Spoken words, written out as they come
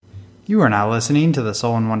You are now listening to the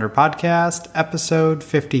Soul and Wonder Podcast, episode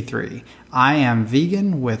 53. I am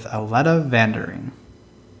vegan with Alletta Vaandering.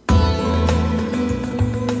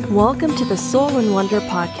 Welcome to the Soul and Wonder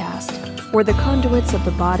Podcast, where the conduits of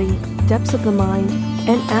the body, depths of the mind,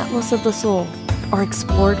 and atlas of the soul are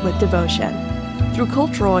explored with devotion. Through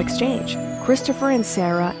cultural exchange, Christopher and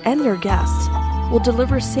Sarah and their guests will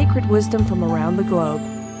deliver sacred wisdom from around the globe,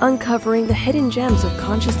 uncovering the hidden gems of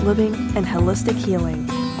conscious living and holistic healing,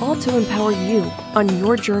 all to empower you on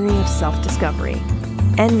your journey of self-discovery.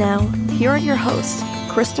 And now, here are your hosts,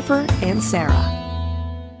 Christopher and Sarah.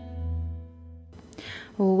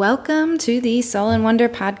 Welcome to the Soul and Wonder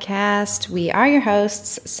Podcast. We are your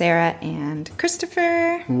hosts, Sarah and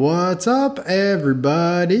Christopher. What's up,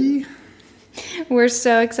 everybody? We're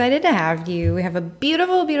so excited to have you. We have a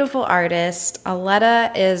beautiful, beautiful artist.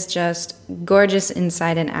 Alletta is just gorgeous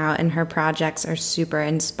inside and out, and her projects are super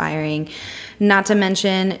inspiring. Not to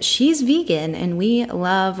mention, she's vegan, and we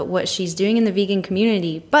love what she's doing in the vegan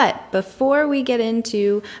community. But before we get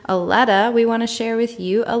into Alletta, we want to share with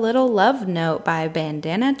you a little love note by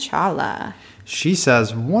Bandana Chala. She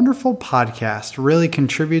says, wonderful podcast really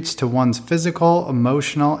contributes to one's physical,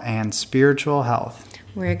 emotional, and spiritual health.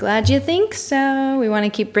 We're glad you think so. We want to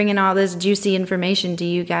keep bringing all this juicy information to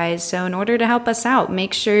you guys. So in order to help us out,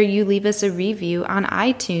 make sure you leave us a review on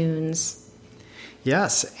iTunes.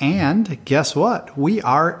 Yes, and guess what? We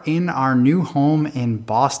are in our new home in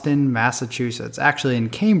Boston, Massachusetts. Actually in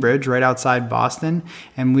Cambridge, right outside Boston,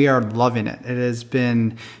 and we are loving it. It has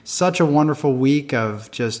been such a wonderful week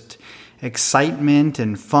of just excitement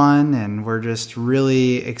and fun, and we're just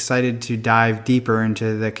really excited to dive deeper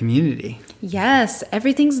into the community. Yes,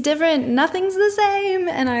 everything's different. Nothing's the same,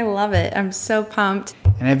 and I love it. I'm so pumped.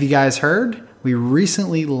 And have you guys heard? We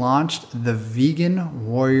recently launched the Vegan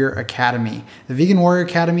Warrior Academy. The Vegan Warrior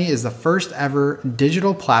Academy is the first ever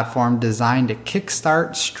digital platform designed to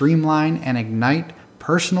kickstart, streamline, and ignite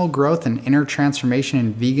personal growth and inner transformation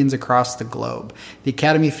in vegans across the globe. The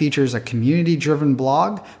Academy features a community-driven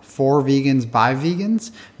blog for vegans by vegans,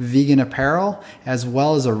 vegan apparel, as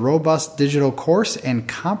well as a robust digital course and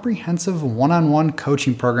comprehensive one-on-one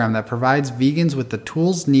coaching program that provides vegans with the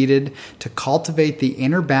tools needed to cultivate the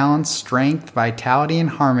inner balance, strength, vitality, and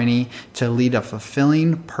harmony to lead a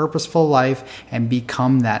fulfilling, purposeful life and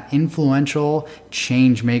become that influential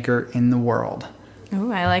change maker in the world. Oh,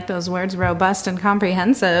 I like those words, robust and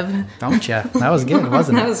comprehensive. Don't you? That was good,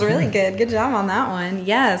 wasn't it? That was really good. Good job on that one.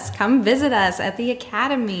 Yes, come visit us at the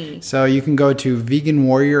Academy. So you can go to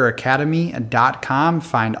veganwarrioracademy.com,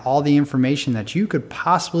 find all the information that you could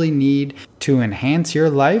possibly need to enhance your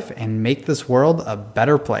life and make this world a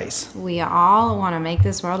better place. We all want to make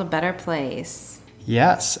this world a better place.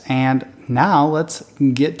 Yes, and now let's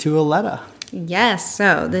get to Alletta. Yes,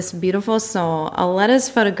 so this beautiful soul, Alletta's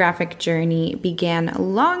photographic journey began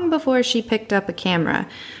long before she picked up a camera.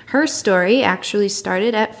 Her story actually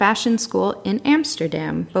started at fashion school in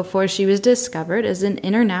Amsterdam before she was discovered as an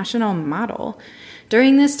international model.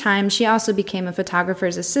 During this time, she also became a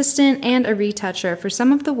photographer's assistant and a retoucher for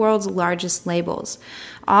some of the world's largest labels.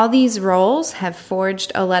 All these roles have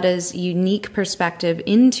forged Alletta's unique perspective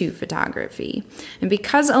into photography. And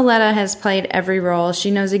because Alletta has played every role,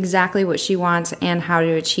 she knows exactly what she wants and how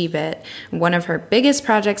to achieve it. One of her biggest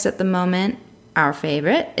projects at the moment, our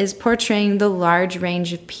favorite, is portraying the large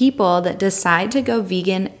range of people that decide to go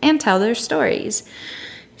vegan and tell their stories.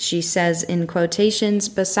 She says in quotations,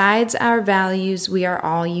 "Besides our values, we are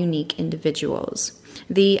all unique individuals."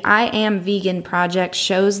 The I Am Vegan project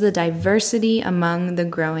shows the diversity among the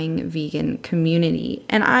growing vegan community.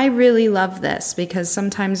 And I really love this because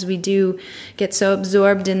sometimes we do get so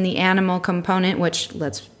absorbed in the animal component, which,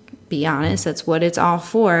 let's be honest, that's what it's all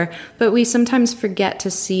for. But we sometimes forget to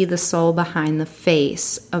see the soul behind the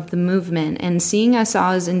face of the movement. And seeing us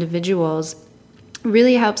all as individuals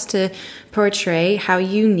really helps to portray how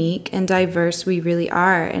unique and diverse we really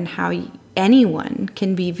are and how anyone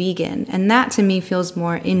can be vegan. And that to me feels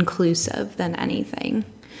more inclusive than anything.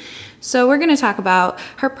 So we're going to talk about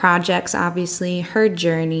her projects, obviously, her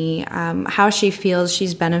journey, how she feels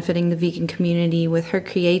she's benefiting the vegan community with her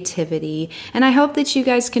creativity. And I hope that you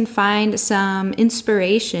guys can find some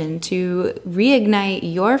inspiration to reignite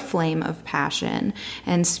your flame of passion.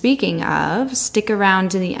 And speaking of, stick around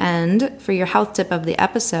to the end for your health tip of the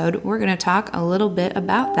episode. We're going to talk a little bit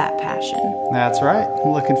about that passion. That's right.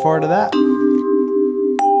 I'm looking forward to that.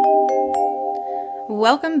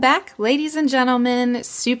 Welcome back, ladies and gentlemen.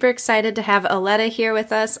 Super excited to have Alletta here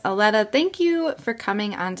with us. Alletta, thank you for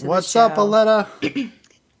coming on to the show. What's up, Alletta?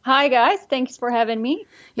 Hi, guys. Thanks for having me.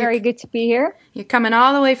 Very good to be here. You're coming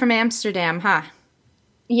all the way from Amsterdam, huh?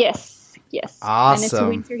 Yes. Yes. Awesome.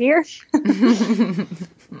 And it's winter here.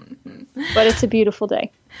 But it's a beautiful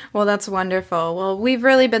day. Well, that's wonderful. Well, we've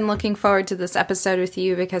really been looking forward to this episode with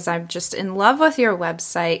you because I'm just in love with your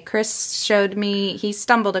website. Chris showed me, he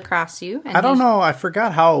stumbled across you. I don't know. I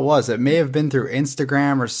forgot how it was. It may have been through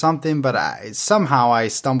Instagram or something, but somehow I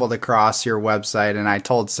stumbled across your website and I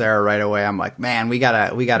told Sarah right away, I'm like, man, we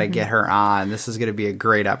gotta get her on. This is going to be a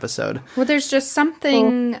great episode. Well, there's just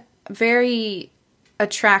something very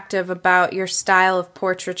attractive about your style of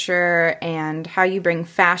portraiture and how you bring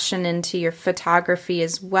fashion into your photography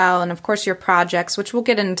as well, and of course your projects, which we'll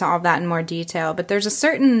get into all that in more detail. But there's a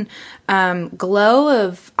certain glow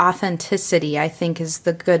of authenticity, I think is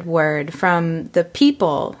the good word, from the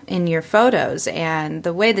people in your photos, and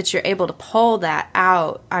the way that you're able to pull that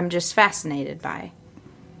out, I'm just fascinated by.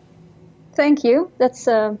 Thank you. That's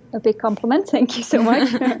a big compliment. Thank you so much.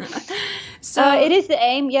 So it is the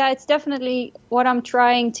aim. Yeah, it's definitely what I'm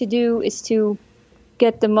trying to do is to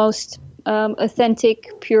get the most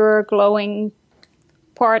authentic, pure, glowing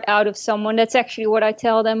part out of someone. That's actually what I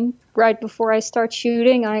tell them right before I start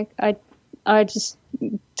shooting. I just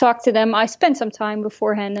talk to them. I spend some time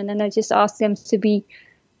beforehand, and then I just ask them to be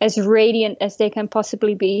as radiant as they can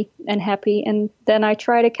possibly be and happy. And then I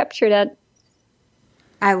try to capture that.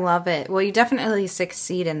 I love it. Well, you definitely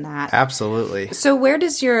succeed in that. Absolutely. So where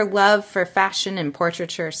does your love for fashion and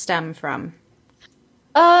portraiture stem from?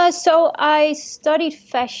 So I studied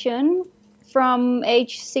fashion from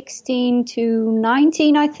age 16 to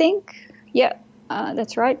 19, I think. Yeah,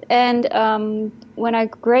 that's right. And when I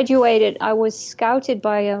graduated, I was scouted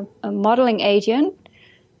by a modeling agent.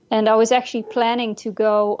 And I was actually planning to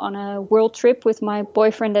go on a world trip with my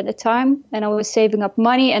boyfriend at the time. And I was saving up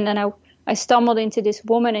money. And then I stumbled into this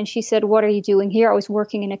woman and she said, "What are you doing here?" I was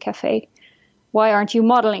working in a cafe. "Why aren't you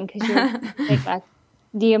modeling? Because you make like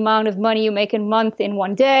the amount of money you make a month in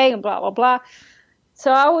one day," and blah, blah, blah.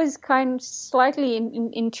 So I was kind of slightly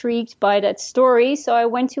intrigued by that story. So I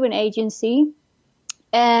went to an agency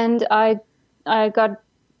and I got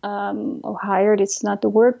hired. It's not the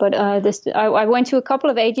word, but I went to a couple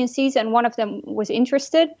of agencies and one of them was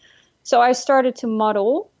interested. So I started to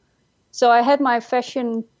model. So I had my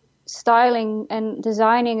fashion styling and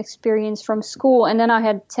designing experience from school, and then I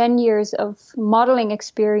had 10 years of modeling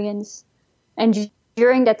experience, and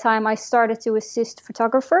during that time I started to assist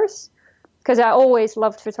photographers because I always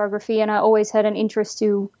loved photography and I always had an interest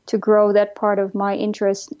to grow that part of my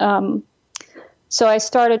interest. So I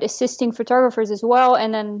started assisting photographers as well,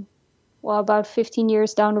 and then about 15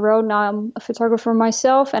 years down the road now I'm a photographer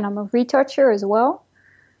myself and I'm a retoucher as well.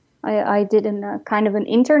 I did kind of an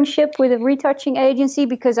internship with a retouching agency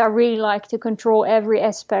because I really like to control every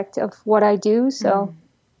aspect of what I do. So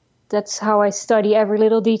that's how I study every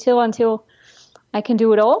little detail until I can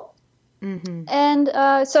do it all. Mm-hmm. And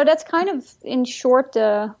so that's kind of, in short,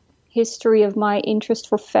 the history of my interest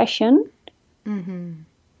for fashion and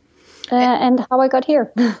how I got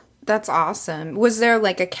here. That's awesome. Was there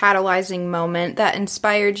like a catalyzing moment that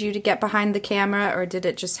inspired you to get behind the camera, or did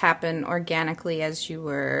it just happen organically as you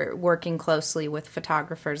were working closely with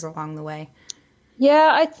photographers along the way?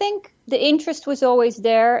 Yeah, I think the interest was always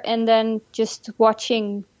there, and then just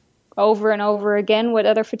watching over and over again what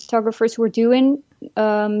other photographers were doing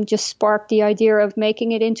just sparked the idea of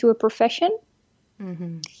making it into a profession.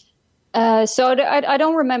 Mm-hmm. So I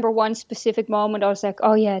don't remember one specific moment. I was like,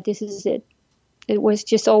 oh yeah, this is it. It was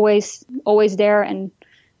just always there, and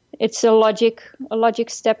it's a logic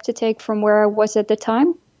step to take from where I was at the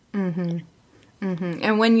time. Mm-hmm. Mm-hmm.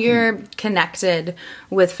 And when you're connected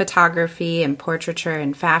with photography and portraiture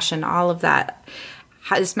and fashion, all of that,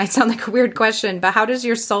 this might sound like a weird question, but how does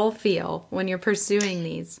your soul feel when you're pursuing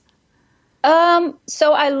these?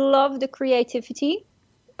 So I love the creativity.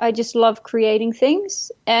 I just love creating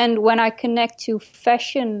things. And when I connect to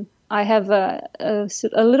fashion, I have a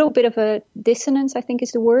little bit of a dissonance, I think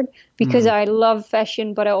is the word, because I love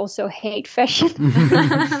fashion, but I also hate fashion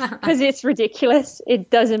because it's ridiculous. It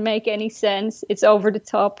doesn't make any sense. It's over the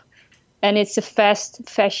top, and it's a fast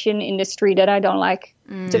fashion industry that I don't like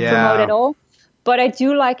to promote at all. But I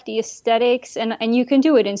do like the aesthetics, and you can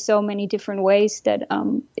do it in so many different ways that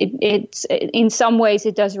it's in some ways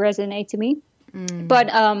it does resonate to me. But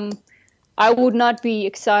I would not be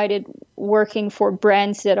excited working for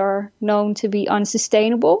brands that are known to be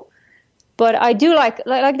unsustainable. But I do like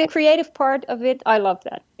the creative part of it. I love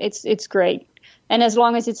that. It's great. And as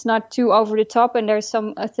long as it's not too over the top and there's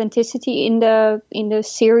some authenticity in the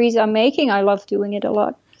series I'm making, I love doing it a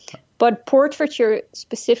lot. But portraiture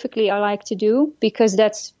specifically I like to do because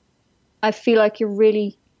I feel like you're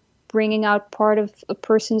really bringing out part of a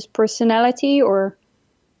person's personality or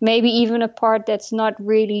maybe even a part that's not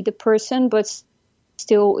really the person, but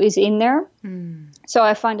still is in there. So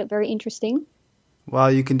I find it very interesting.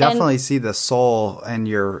 Well, you can definitely see the soul in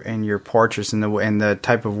your portraits and the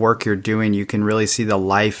type of work you're doing. You can really see the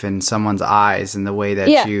life in someone's eyes, and the way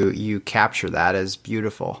that you capture that is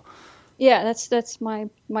beautiful. Yeah, that's my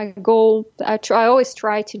goal. I always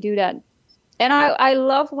try to do that. And I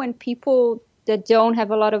love when people that don't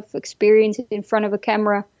have a lot of experience in front of a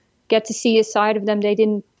camera get to see a side of them they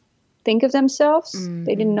didn't think of themselves,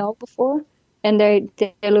 they didn't know before. And they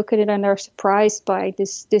look at it and they're surprised by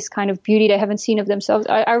this kind of beauty they haven't seen of themselves.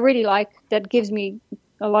 I really like that. Gives me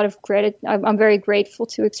a lot of credit. I'm very grateful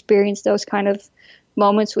to experience those kind of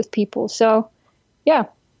moments with people. So, yeah.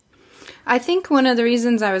 I think one of the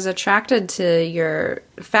reasons I was attracted to your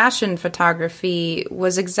fashion photography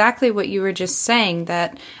was exactly what you were just saying,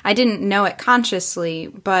 that I didn't know it consciously,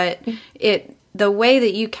 but the way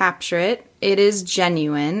that you capture it, it is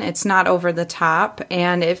genuine. It's not over the top,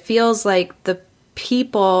 and it feels like the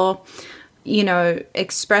people, you know,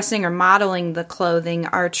 expressing or modeling the clothing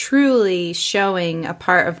are truly showing a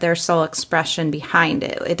part of their soul expression behind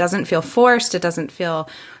it. It doesn't feel forced. It doesn't feel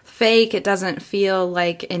fake. It doesn't feel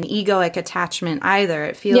like an egoic attachment either.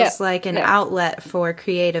 It feels like an outlet for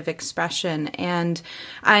creative expression. And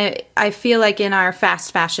I feel like in our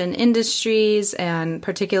fast fashion industries, and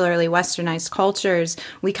particularly westernized cultures,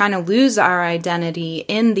 we kind of lose our identity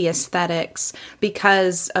in the aesthetics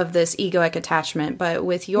because of this egoic attachment. But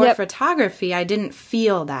with your photography, I didn't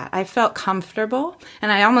feel that. I felt comfortable,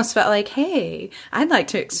 and I almost felt like, hey, I'd like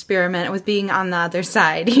to experiment with being on the other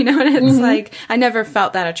side, you know? And it's like, I never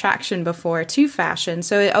felt that attraction before to fashion.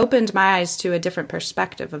 So it opened my eyes to a different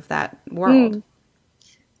perspective of that world.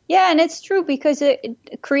 Yeah, and it's true, because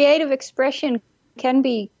creative expression can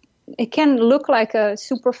look like a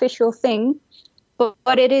superficial thing,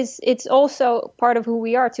 but it's also part of who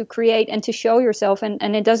we are, to create and to show yourself, and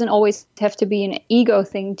it doesn't always have to be an ego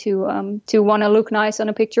thing to want to look nice on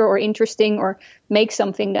a picture or interesting or make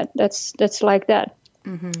something that's like that.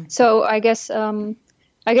 So I guess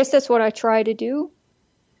that's what I try to do.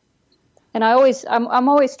 And I'm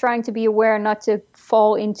always trying to be aware not to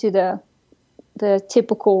fall into the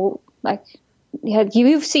typical, like,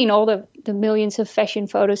 you've seen all the millions of fashion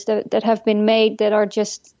photos that have been made that are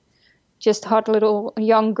just hot little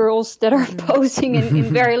young girls that are posing in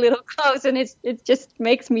very little clothes, and it just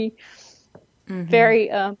makes me very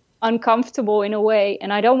uncomfortable in a way,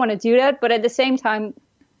 and I don't want to do that. But at the same time,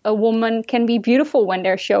 a woman can be beautiful when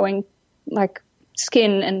they're showing like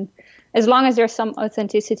skin, and as long as there's some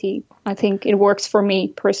authenticity, I think it works for me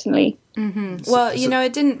personally. Well, you know,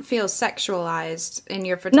 it didn't feel sexualized in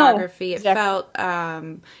your photography. No, exactly. It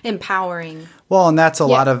felt empowering. Well, and that's a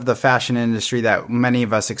lot of the fashion industry that many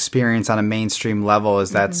of us experience on a mainstream level,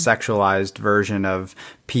 is that sexualized version of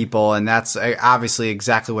people. And that's obviously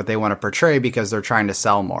exactly what they want to portray, because they're trying to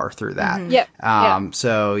sell more through that.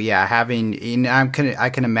 So yeah, I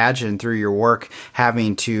can imagine through your work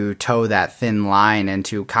having to toe that thin line and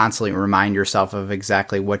to constantly remind yourself of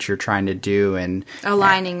exactly what you're trying to do, and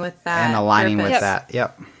aligning with that. And aligning with that.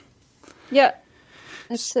 Yeah.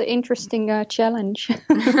 It's an interesting challenge.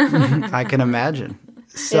 I can imagine.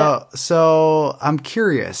 So I'm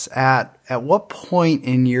curious, at what point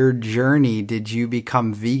in your journey did you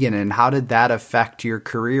become vegan, and how did that affect your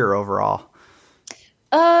career overall?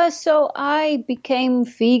 So I became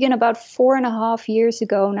vegan about 4.5 years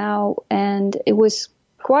ago now, and it was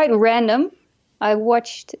quite random. I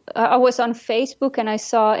was on Facebook and I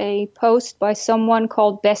saw a post by someone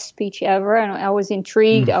called Best Speech Ever, and I was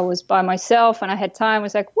intrigued. I was by myself and I had time. I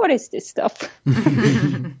was like, what is this stuff?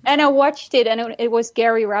 And I watched it, and it was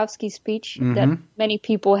Gary Rowski's speech that many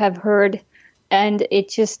people have heard. And it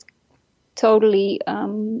just totally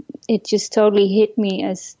hit me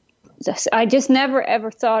as I just never ever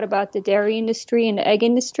thought about the dairy industry and the egg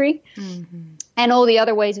industry and all the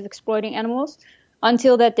other ways of exploiting animals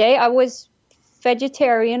until that day. I was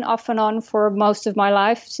vegetarian off and on for most of my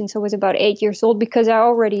life since I was about 8 years old, because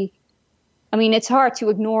it's hard to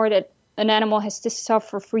ignore that an animal has to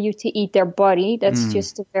suffer for you to eat their body. That's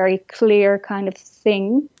just a very clear kind of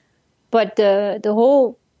thing. But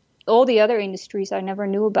all the other industries I never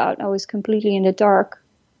knew about. I was completely in the dark.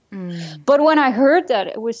 But when I heard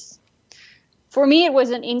that, for me, it was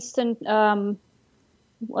an instant,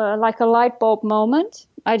 like a light bulb moment.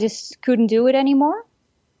 I just couldn't do it anymore.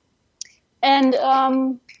 And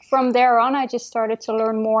from there on, I just started to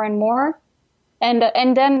learn more and more. And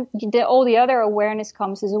then all the other awareness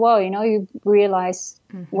comes as well. You know, you realize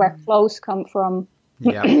where clothes come from,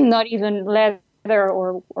 not even leather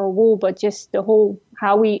or wool, but just the whole,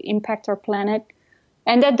 how we impact our planet.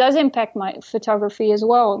 And that does impact my photography as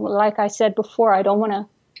well. Like I said before, I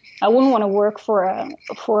wouldn't want to work for a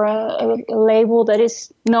label that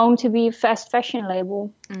is known to be a fast fashion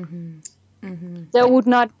label. That would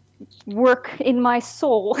not work in my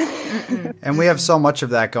soul. And we have so much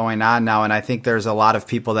of that going on now, and I think there's a lot of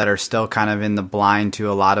people that are still kind of in the blind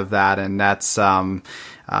to a lot of that, and that's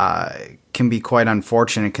can be quite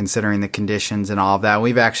unfortunate considering the conditions and all of that.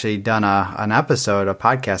 We've actually done a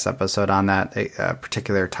podcast episode on that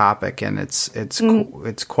particular topic, and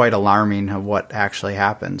it's quite alarming of what actually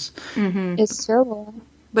happens. It's terrible.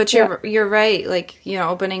 But you're right. Like,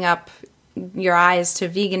 opening up your eyes to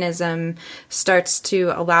veganism starts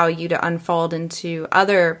to allow you to unfold into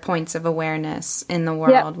other points of awareness in the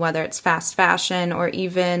world, whether it's fast fashion or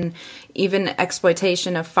even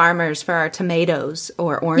exploitation of farmers for our tomatoes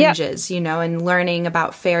or oranges, and learning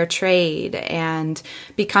about fair trade and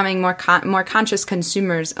becoming more conscious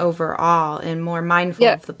consumers overall and more mindful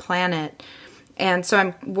of the planet. And so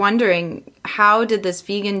I'm wondering, how did this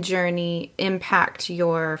vegan journey impact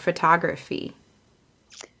your photography?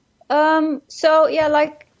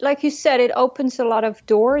 Like you said, it opens a lot of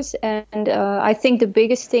doors, and I think the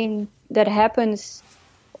biggest thing that happens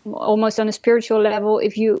almost on a spiritual level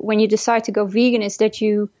when you decide to go vegan is that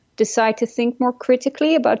you decide to think more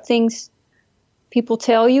critically about things people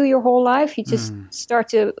tell you your whole life. You just start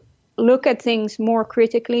to look at things more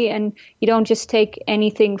critically, and you don't just take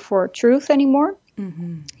anything for truth anymore.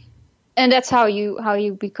 And that's how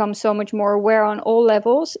you become so much more aware on all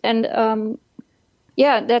levels. And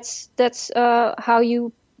that's how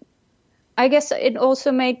you, I guess it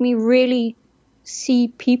also made me really see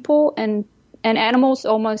people and animals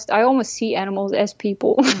I almost see animals as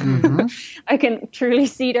people. I can truly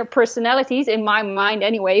see their personalities in my mind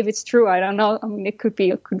anyway. If it's true, I don't know. I mean, it could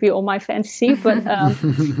be all my fantasy, but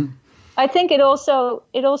I think it also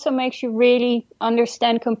makes you really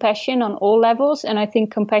understand compassion on all levels. And I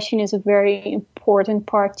think compassion is a very important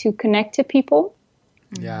part to connect to people.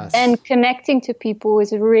 Yes. And connecting to people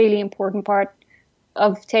is a really important part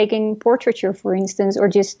of taking portraiture, for instance, or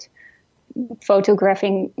just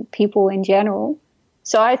photographing people in general.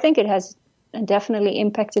 So I think it has definitely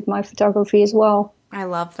impacted my photography as well. I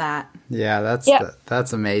love that. Yeah,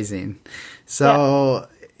 that's amazing. So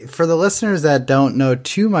for the listeners that don't know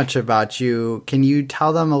too much about you, can you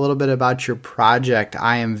tell them a little bit about your project,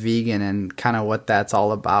 I Am Vegan, and kind of what that's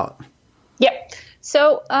all about? Yeah.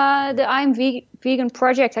 So the I Am Vegan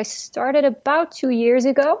project, I started about 2 years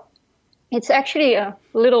ago. It's actually a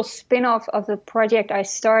little spin-off of the project I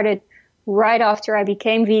started right after I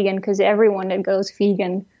became vegan, because everyone that goes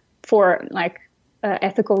vegan for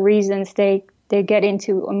ethical reasons, they get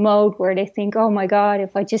into a mode where they think, oh my God,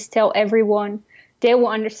 if I just tell everyone, they will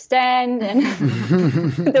understand and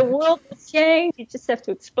the world will change. You just have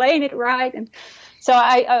to explain it right. And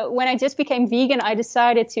so when I just became vegan, I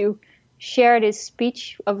decided to share this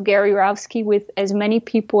speech of Gary Rowski with as many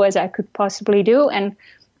people as I could possibly do. And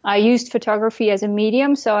I used photography as a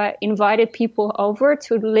medium. So I invited people over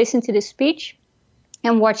to listen to the speech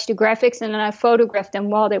and watch the graphics. And then I photographed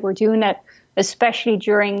them while they were doing that, especially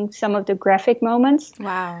during some of the graphic moments.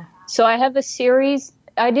 Wow. So I have a series.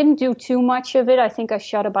 I didn't do too much of it. I think I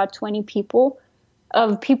shot about 20 people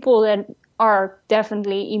that are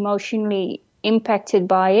definitely emotionally impacted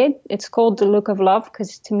by it. It's called The Look of Love,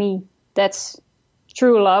 because to me, that's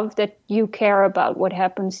true love, that you care about what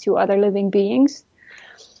happens to other living beings.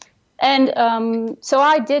 And so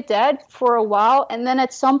I did that for a while. And then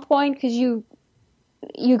at some point, because you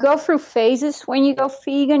go through phases when you go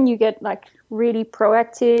vegan, you get really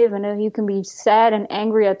proactive, and then you can be sad and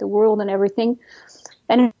angry at the world and everything.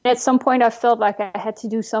 And at some point I felt like I had to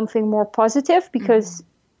do something more positive because,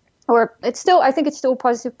 or I think it's still a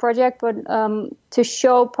positive project, but to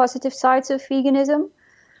show positive sides of veganism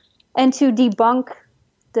and to debunk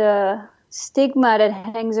the stigma that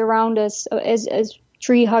hangs around us as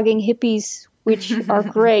tree-hugging hippies, which are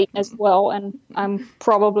great as well. And I'm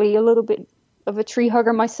probably a little bit of a tree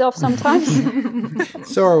hugger myself sometimes.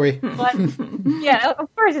 So are we. But yeah,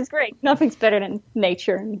 of course it's great. Nothing's better than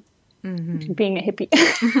nature and being a hippie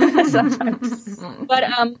sometimes. But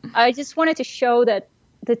I just wanted to show that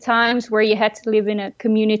the times where you had to live in a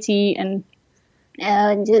community, and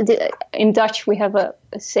in Dutch we have a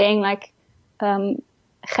saying geitwolle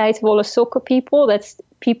sokken people. That's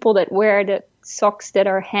people that wear the socks that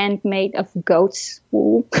are handmade of goat's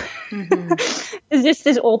wool. It's just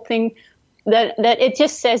this old thing that it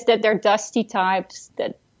just says that they're dusty types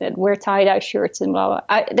that wear tie-dye shirts and blah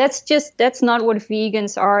blah. That's not what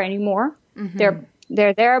vegans are anymore.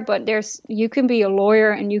 They're there, but you can be a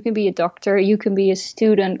lawyer and you can be a doctor, you can be a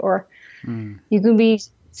student, or you can be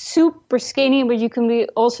super skinny, but you can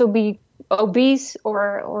also be obese,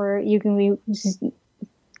 or you can be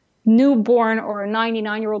newborn or a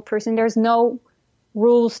 99-year-old person. There's no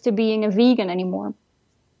rules to being a vegan anymore.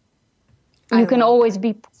 You can always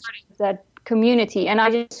be part of that community. And I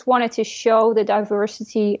just wanted to show the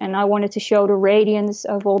diversity, and I wanted to show the radiance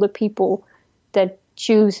of all the people that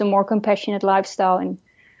choose a more compassionate lifestyle. And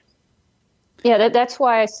yeah, that's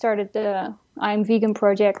why I started the I'm Vegan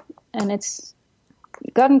project, and it's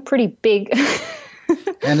gotten pretty big.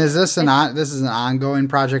 And is this an ongoing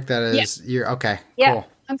project that is you're okay? Yeah, cool.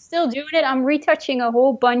 I'm still doing it. I'm retouching a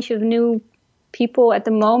whole bunch of new people at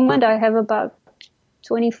the moment. I have about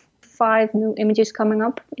 25 new images coming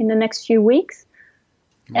up in the next few weeks.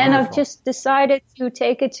 Wonderful. And I've just decided to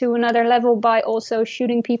take it to another level by also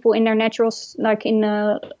shooting people in their natural, like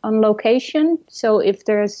on location. So if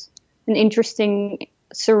there's an interesting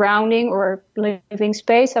surrounding or living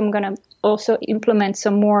space, I'm going to also implement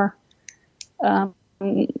some more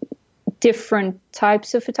different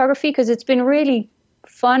types of photography, because it's been really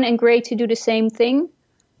fun and great to do the same thing.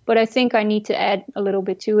 But I think I need to add a little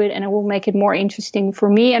bit to it, and it will make it more interesting for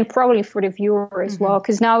me and probably for the viewer as well.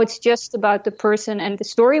 Because now it's just about the person and the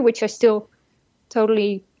story, which I still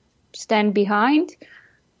totally stand behind.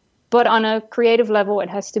 But on a creative level, it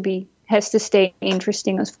has to stay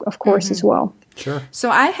interesting, of course, as well. Sure. So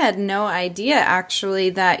I had no idea, actually,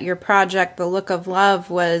 that your project, The Look of Love,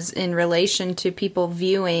 was in relation to people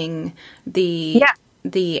viewing the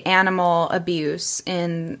animal abuse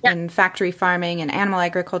in factory farming and animal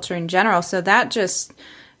agriculture in general. So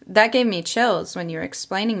that gave me chills when you were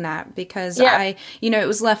explaining that, because it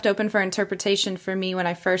was left open for interpretation for me when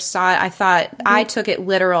I first saw it. I thought I took it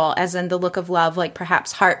literal, as in the look of love, like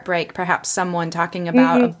perhaps heartbreak, perhaps someone talking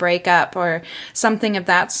about a breakup or something of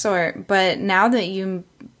that sort. But now that you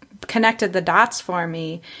connected the dots for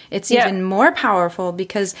me, it's even more powerful,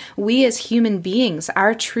 because we as human beings,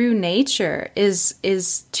 our true nature is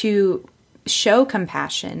to show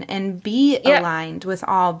compassion and be aligned with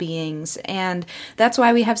all beings. And that's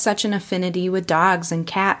why we have such an affinity with dogs and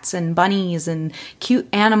cats and bunnies and cute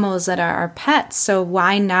animals that are our pets. So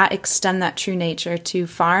why not extend that true nature to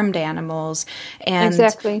farmed animals? And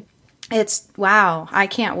exactly. Wow, I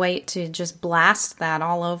can't wait to just blast that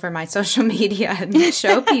all over my social media and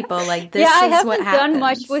show people like this is what happens. I haven't done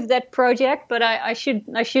much with that project, but I should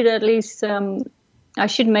at least I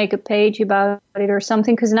should make a page about it or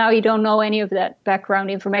something, because now you don't know any of that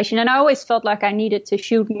background information. And I always felt like I needed to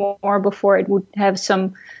shoot more before it would have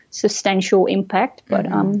some substantial impact. But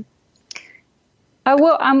I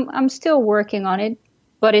will. I'm still working on it,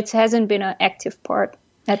 but it hasn't been an active part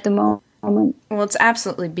at the moment. Well, it's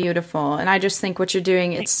absolutely beautiful. And I just think what you're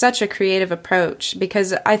doing, it's such a creative approach,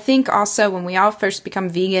 because I think also when we all first become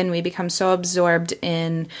vegan, we become so absorbed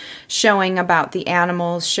in showing about the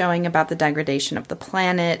animals, showing about the degradation of the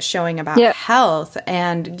planet, showing about health.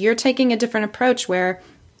 And you're taking a different approach where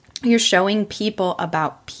you're showing people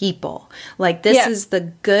about people. Like, this is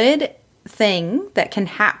the good thing that can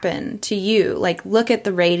happen to you. Like, look at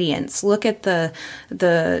the radiance, look at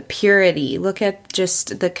the purity, look at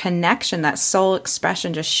just the connection, that soul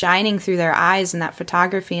expression just shining through their eyes in that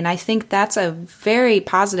photography. And I think that's a very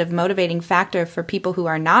positive motivating factor for people who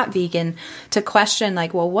are not vegan to question,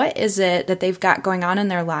 like, well, what is it that they've got going on in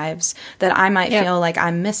their lives that I might feel like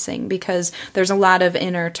I'm missing? Because there's a lot of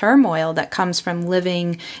inner turmoil that comes from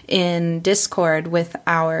living in discord with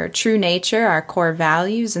our true nature, our core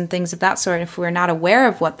values, and things of that sort. If we're not aware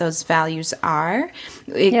of what those values are,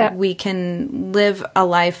 we can live a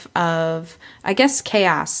life of, I guess,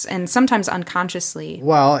 chaos, and sometimes unconsciously.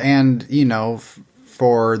 Well, and,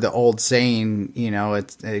 for the old saying,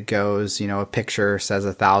 it goes, a picture says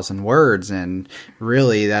 1,000 words. And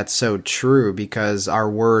really that's so true, because our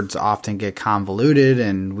words often get convoluted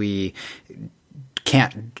and we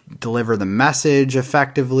can't deliver the message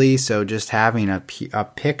effectively. So just having a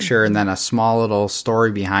picture and then a small little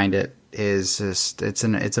story behind it is just, it's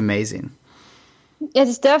amazing.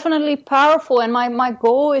 It's definitely powerful. And my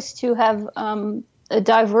goal is to have a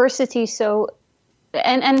diversity. So,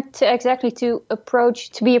 and to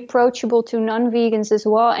be approachable to non-vegans as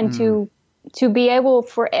well. And to be able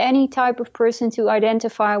for any type of person to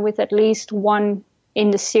identify with at least one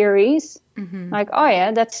in the series. Like, oh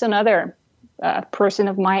yeah, that's another person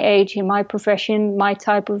of my age, in my profession, my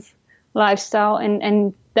type of lifestyle,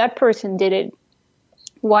 and that person did it.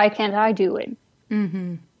 Why can't I do it?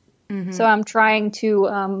 So I'm trying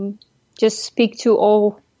to just speak to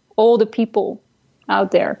all the people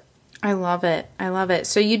out there. I love it. I love it.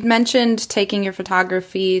 So you'd mentioned taking your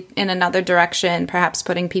photography in another direction, perhaps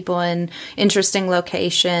putting people in interesting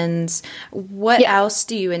locations. What else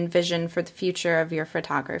do you envision for the future of your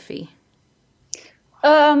photography?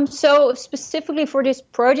 So specifically for this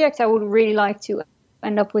project, I would really like to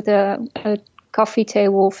end up with a coffee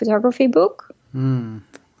table photography book.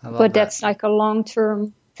 But that's like a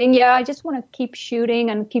long-term thing. Yeah, I just want to keep shooting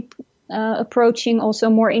and keep approaching also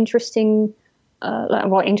more interesting.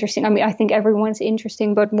 Interesting. I mean, I think everyone's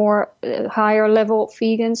interesting, but more higher level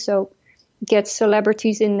vegans. So get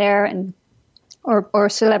celebrities in there or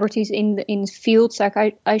celebrities in fields.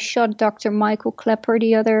 Like I shot Dr. Michael Klepper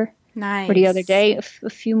the other day,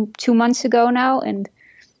 2 months ago now, and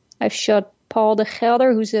I've shot Paul de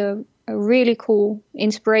Gelder, who's a really cool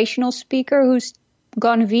inspirational speaker who's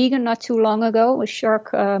gone vegan not too long ago, a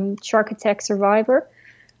shark attack survivor.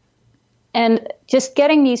 And just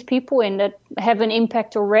getting these people in that have an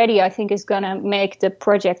impact already, I think, is going to make the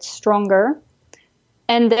project stronger.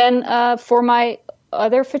 And then for my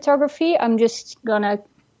other photography, I'm just going to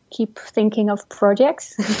keep thinking of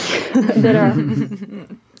projects that are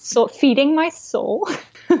feeding my soul.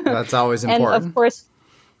 That's always important.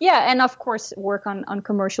 And of course, work on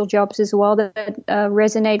commercial jobs as well that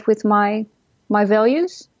resonate with my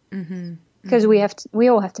values. Mm-hmm. Because we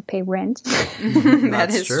all have to pay rent. That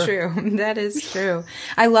is true. That is true.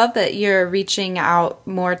 I love that you're reaching out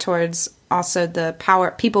more towards also the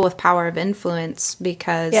people with power of influence,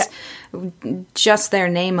 because just their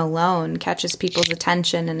name alone catches people's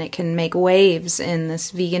attention, and it can make waves in this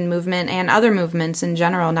vegan movement and other movements in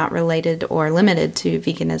general, not related or limited to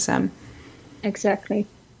veganism. Exactly.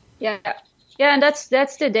 Yeah. Yeah, and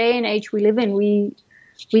that's the day and age we live in.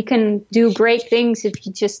 We can do great things if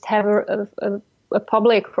you just have a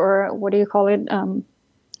public, or what do you call it?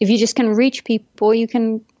 If you just can reach people, you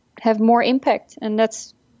can have more impact. And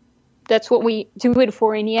that's what we do it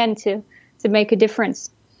for in the end, to make a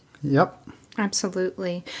difference. Yep.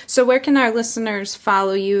 Absolutely. So where can our listeners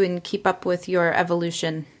follow you and keep up with your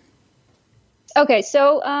evolution? Okay,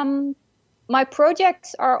 so my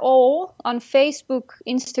projects are all on Facebook,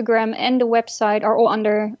 Instagram, and the website are all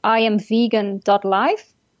under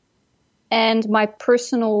iamvegan.life. And my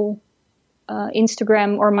personal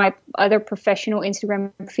Instagram, or my other professional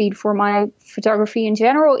Instagram feed for my photography in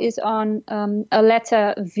general, is on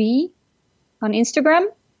Alletta V on Instagram.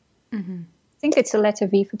 Mm-hmm. I think it's Alletta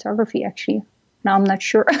V Photography, actually. No, I'm not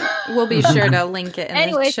sure. We'll be sure to link it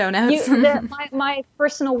in the show notes. My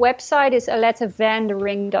personal website is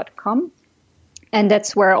allettavaandering.com. And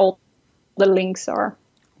that's where all the links are.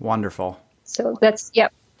 Wonderful. So that's, there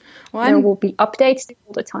will be updates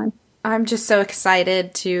all the time. I'm just so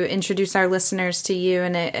excited to introduce our listeners to you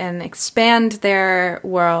and expand their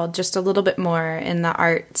world just a little bit more in the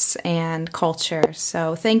arts and culture.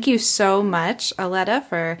 So thank you so much, Alletta,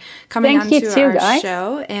 for coming on to our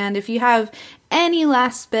show. And if you have any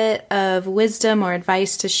last bit of wisdom or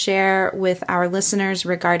advice to share with our listeners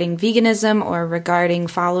regarding veganism or regarding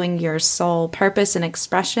following your soul purpose and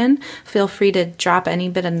expression, feel free to drop any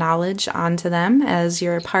bit of knowledge onto them as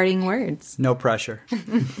your parting words. No pressure.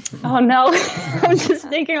 Oh, no. I'm just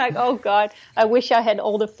thinking like, oh, God, I wish I had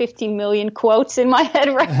all the 50 million quotes in my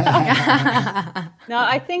head right now. No,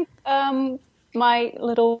 I think my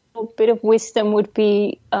little bit of wisdom would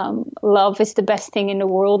be love is the best thing in the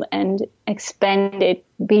world, and expand it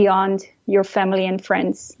beyond your family and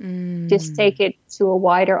friends. Just take it to a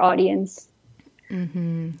wider audience.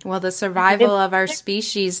 Mm-hmm. Well, the survival of our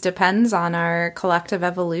species depends on our collective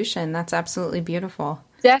evolution. That's absolutely beautiful.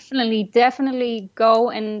 Definitely go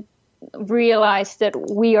and realize that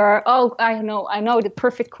we are, I know the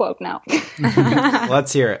perfect quote now.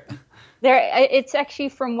 Let's hear it. It's actually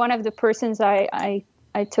from one of the persons I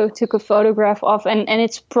took a photograph of, and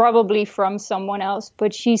it's probably from someone else,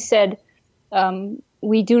 but she said,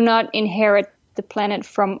 we do not inherit the planet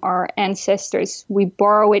from our ancestors. We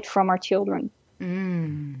borrow it from our children.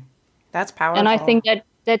 That's powerful. And I think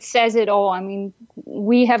that says it all. I mean,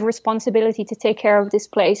 we have responsibility to take care of this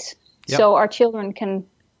place, so our children can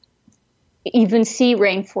even see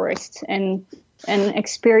rainforests and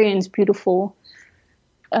experience beautiful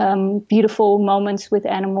moments with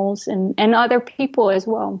animals and other people as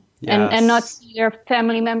well. Yes. And not see their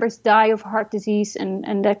family members die of heart disease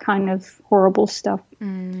and that kind of horrible stuff.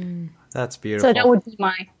 That's beautiful. So that would be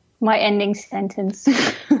my ending sentence.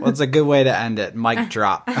 Well, it's a good way to end it. Mic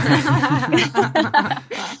drop.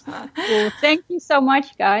 Well, thank you so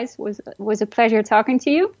much, guys. It was a pleasure talking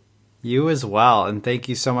to you. You as well, and thank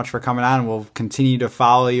you so much for coming on. We'll continue to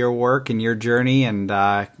follow your work and your journey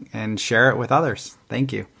and share it with others.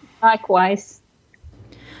 Thank you. Likewise.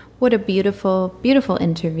 What a beautiful, beautiful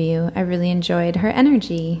interview. I really enjoyed her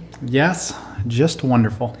energy. Yes, just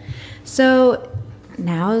wonderful. So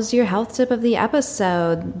now's your health tip of the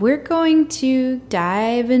episode. We're going to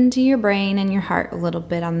dive into your brain and your heart a little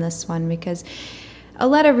bit on this one because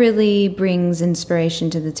Alletta really brings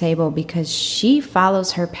inspiration to the table because she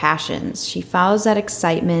follows her passions. She follows that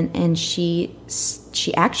excitement and she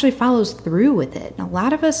actually follows through with it. A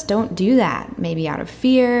lot of us don't do that, maybe out of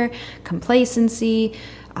fear, complacency,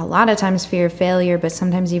 a lot of times fear of failure, but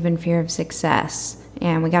sometimes even fear of success.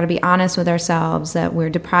 And we got to be honest with ourselves that we're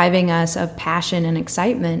depriving us of passion and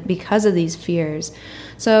excitement because of these fears.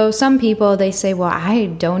 So some people, they say, well, I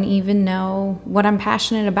don't even know what I'm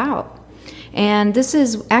passionate about. And this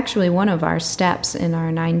is actually one of our steps in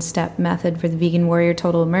our 9-step method for the Vegan Warrior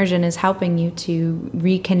Total Immersion, is helping you to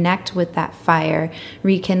reconnect with that fire,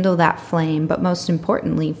 rekindle that flame, but most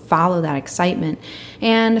importantly, follow that excitement.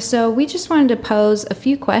 And so we just wanted to pose a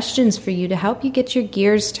few questions for you to help you get your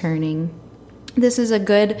gears turning. This is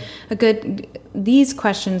these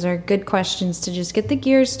questions are good questions to just get the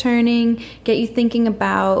gears turning, get you thinking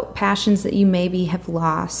about passions that you maybe have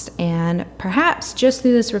lost, and perhaps just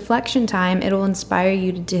through this reflection time, it'll inspire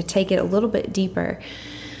you to take it a little bit deeper.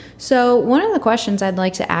 So one of the questions I'd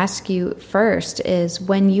like to ask you first is,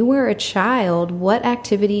 when you were a child, what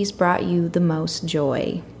activities brought you the most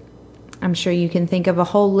joy? I'm sure you can think of a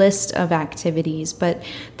whole list of activities, but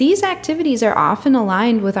these activities are often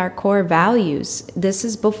aligned with our core values. This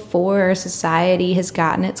is before society has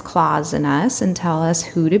gotten its claws in us and tell us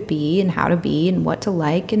who to be and how to be and what to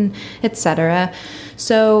like and etc.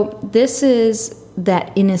 So this is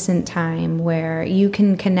that innocent time where you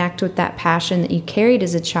can connect with that passion that you carried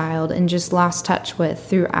as a child and just lost touch with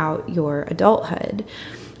throughout your adulthood.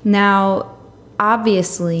 Now,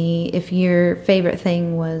 obviously, if your favorite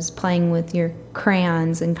thing was playing with your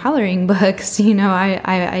crayons and coloring books,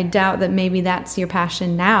 I doubt that maybe that's your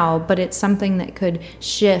passion now, but it's something that could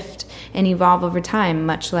shift and evolve over time,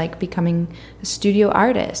 much like becoming a studio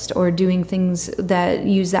artist or doing things that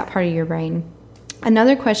use that part of your brain.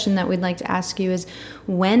 Another question that we'd like to ask you is,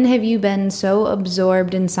 when have you been so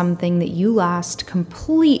absorbed in something that you lost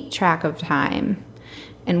complete track of time?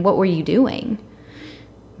 And what were you doing?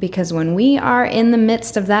 Because when we are in the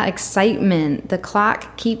midst of that excitement, the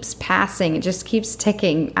clock keeps passing. It just keeps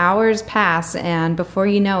ticking. Hours pass, and before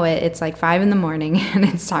you know it, it's like 5 a.m. and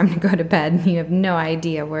it's time to go to bed. And you have no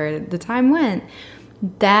idea where the time went.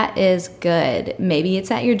 That is good. Maybe it's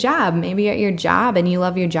at your job. Maybe you're at your job and you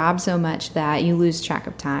love your job so much that you lose track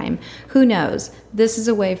of time. Who knows? This is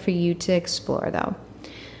a way for you to explore, though.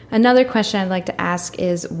 Another question I'd like to ask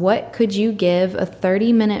is, what could you give a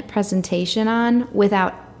 30-minute presentation on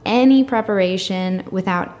without any preparation,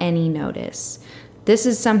 without any notice? This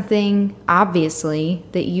is something, obviously,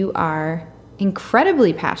 that you are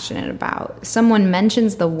incredibly passionate about. Someone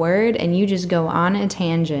mentions the word and you just go on a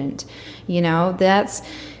tangent.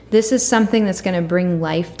 This is something that's going to bring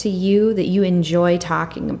life to you, that you enjoy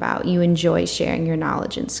talking about. You enjoy sharing your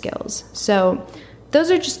knowledge and skills. So those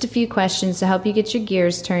are just a few questions to help you get your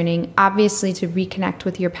gears turning. Obviously, to reconnect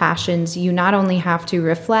with your passions, you not only have to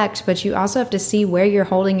reflect, but you also have to see where you're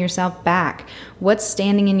holding yourself back. What's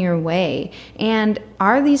standing in your way? And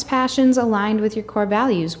are these passions aligned with your core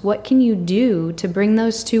values? What can you do to bring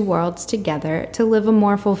those two worlds together to live a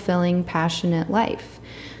more fulfilling, passionate life?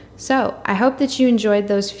 So I hope that you enjoyed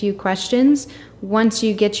those few questions. Once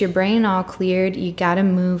you get your brain all cleared, you got to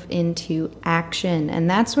move into action. And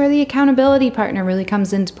that's where the accountability partner really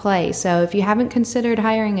comes into play. So if you haven't considered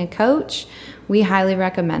hiring a coach, we highly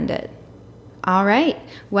recommend it. All right.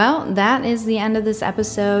 Well, that is the end of this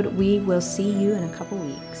episode. We will see you in a couple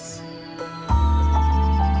weeks.